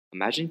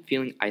Imagine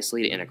feeling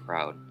isolated in a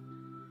crowd,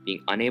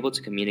 being unable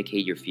to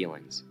communicate your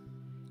feelings.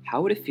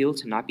 How would it feel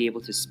to not be able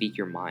to speak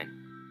your mind?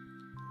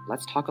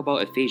 Let's talk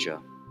about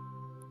aphasia.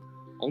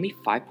 Only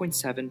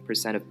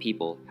 5.7% of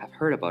people have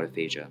heard about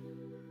aphasia.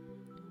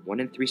 1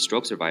 in 3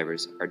 stroke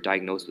survivors are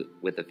diagnosed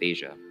with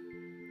aphasia.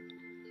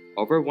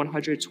 Over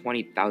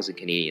 120,000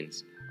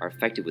 Canadians are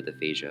affected with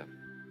aphasia.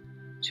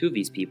 2 of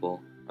these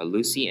people are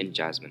Lucy and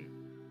Jasmine.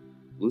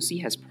 Lucy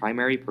has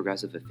primary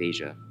progressive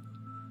aphasia.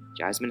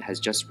 Jasmine has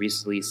just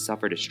recently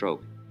suffered a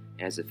stroke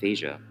and has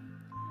aphasia.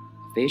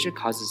 Aphasia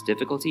causes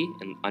difficulty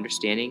in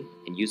understanding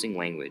and using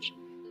language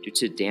due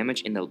to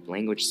damage in the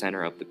language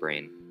center of the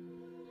brain.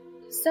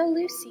 So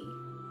Lucy,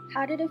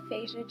 how did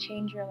aphasia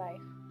change your life?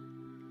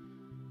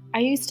 I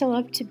used to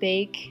love to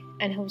bake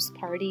and host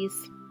parties.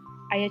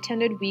 I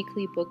attended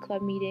weekly book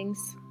club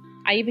meetings.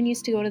 I even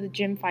used to go to the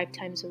gym 5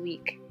 times a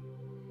week.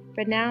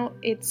 But now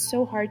it's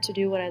so hard to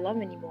do what I love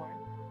anymore.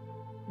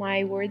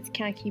 My words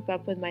can't keep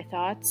up with my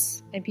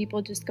thoughts, and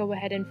people just go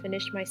ahead and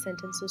finish my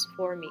sentences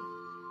for me,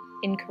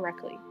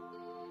 incorrectly.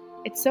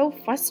 It's so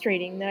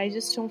frustrating that I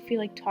just don't feel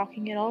like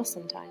talking at all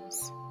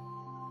sometimes.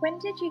 When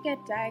did you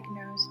get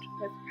diagnosed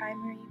with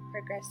primary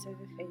progressive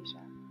aphasia?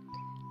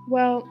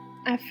 Well,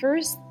 at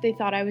first they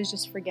thought I was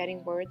just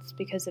forgetting words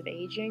because of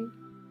aging,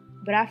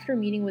 but after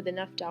meeting with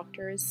enough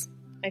doctors,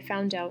 I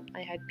found out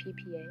I had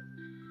PPA,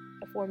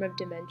 a form of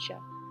dementia.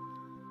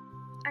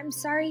 I'm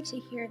sorry to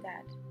hear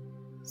that.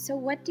 So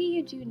what do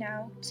you do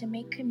now to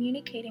make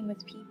communicating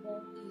with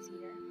people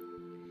easier?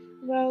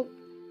 Well,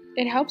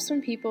 it helps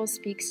when people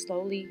speak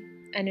slowly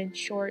and in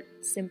short,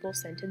 simple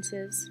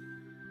sentences.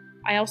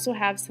 I also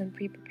have some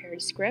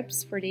pre-prepared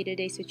scripts for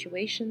day-to-day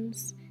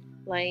situations,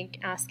 like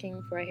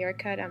asking for a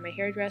haircut at my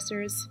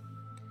hairdresser's.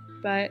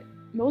 But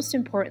most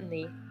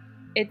importantly,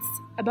 it's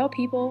about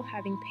people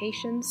having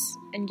patience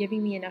and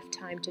giving me enough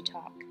time to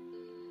talk.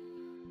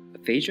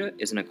 Aphasia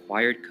is an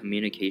acquired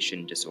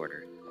communication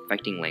disorder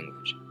affecting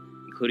language,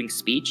 including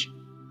speech,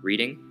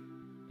 reading,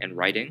 and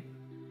writing,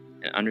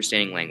 and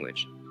understanding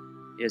language.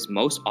 It is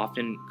most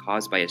often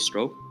caused by a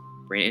stroke,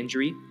 brain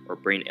injury, or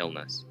brain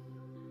illness.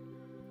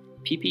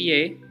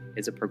 PPA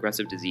is a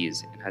progressive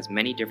disease and has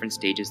many different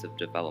stages of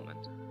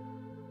development.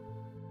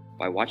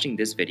 By watching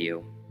this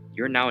video,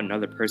 you're now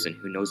another person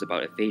who knows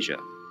about aphasia.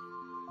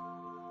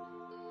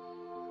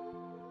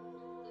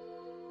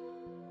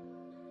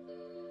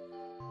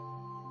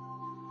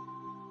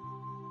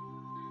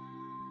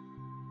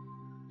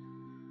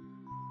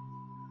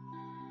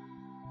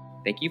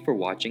 Thank you for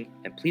watching,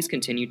 and please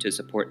continue to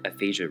support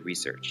aphasia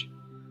research.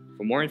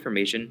 For more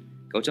information,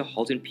 go to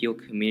Halton-Peel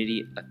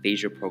Community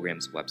Aphasia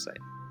Programs website.